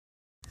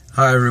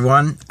Hi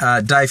everyone,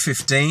 day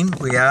 15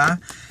 we are,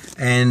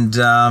 and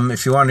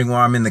if you're wondering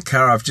why I'm in the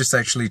car, I've just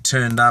actually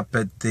turned up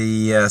at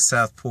the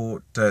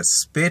Southport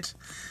Spit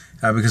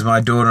because my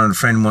daughter and a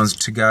friend wants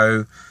to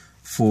go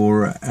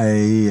for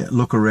a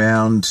look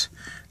around,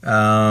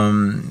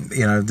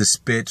 the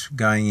Spit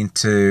going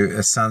into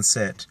a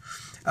sunset.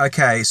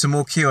 Okay, some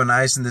more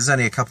Q&As, and there's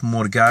only a couple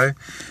more to go.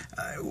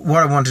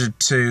 What I wanted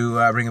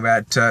to bring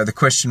about, the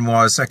question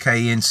was, okay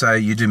Ian, so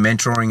you do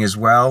mentoring as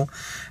well?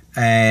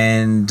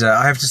 And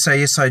I have to say,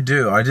 yes, I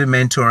do. I do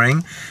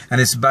mentoring,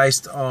 and it's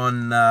based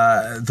on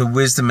the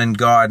wisdom and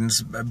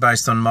guidance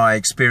based on my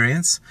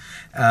experience.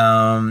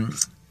 And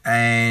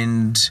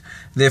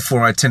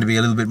therefore, I tend to be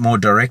a little bit more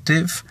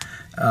directive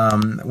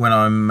when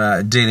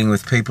I'm dealing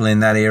with people in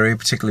that area,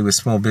 particularly with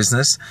small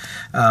business,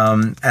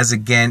 as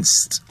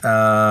against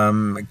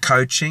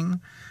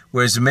coaching.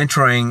 Whereas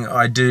mentoring,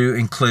 I do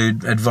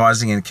include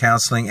advising and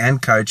counselling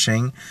and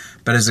coaching,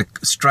 but as a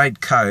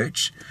straight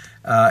coach,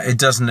 it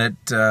doesn't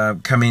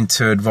come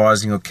into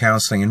advising or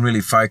counselling, and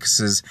really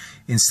focuses,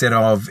 instead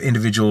of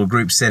individual or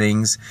group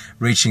settings,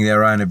 reaching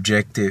their own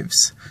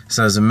objectives.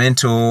 So as a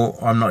mentor,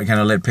 I'm not going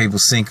to let people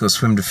sink or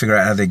swim to figure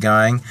out how they're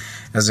going.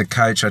 As a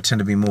coach, I tend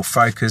to be more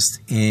focused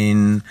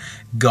in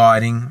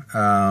guiding,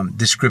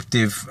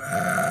 descriptive,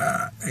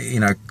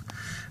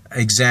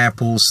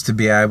 examples to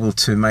be able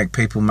to make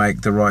people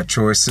make the right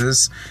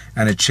choices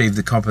and achieve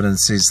the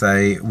competencies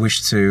they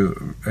wish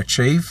to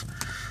achieve.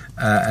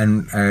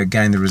 And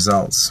gain the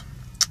results.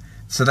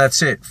 So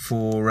that's it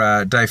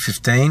for day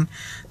 15,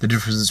 the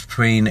difference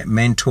between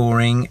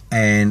mentoring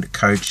and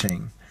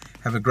coaching.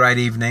 Have a great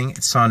evening.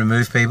 It's time to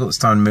move, people. It's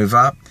time to move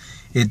up.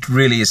 It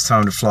really is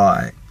time to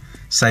fly.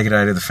 Say good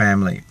day to the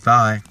family.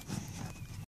 Bye.